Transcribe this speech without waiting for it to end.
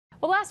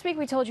Last week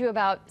we told you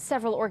about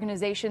several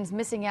organizations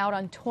missing out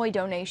on toy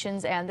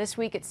donations, and this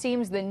week it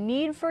seems the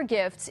need for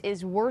gifts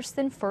is worse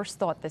than first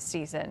thought this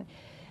season.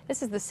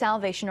 This is the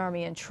Salvation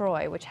Army in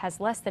Troy, which has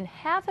less than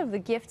half of the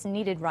gifts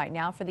needed right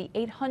now for the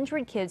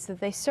 800 kids that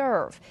they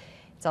serve.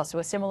 It's also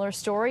a similar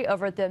story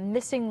over at the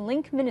Missing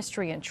Link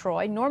Ministry in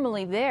Troy.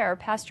 Normally there,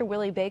 Pastor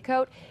Willie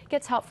Bocote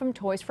gets help from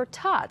Toys for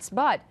Tots,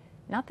 but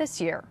not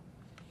this year.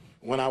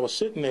 When I was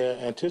sitting there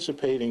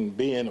anticipating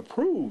being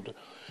approved,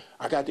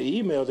 I got the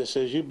email that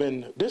says you've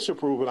been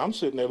disapproved, and I'm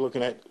sitting there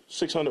looking at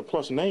 600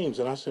 plus names,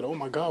 and I said, oh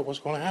my God, what's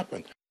going to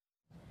happen?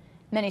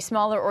 Many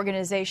smaller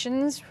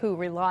organizations who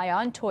rely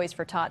on Toys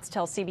for Tots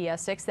tell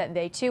CBS 6 that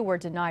they too were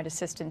denied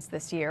assistance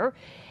this year.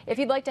 If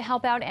you'd like to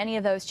help out any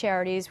of those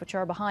charities which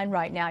are behind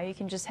right now, you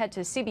can just head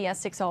to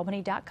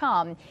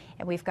cbs6albany.com,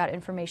 and we've got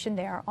information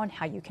there on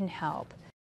how you can help.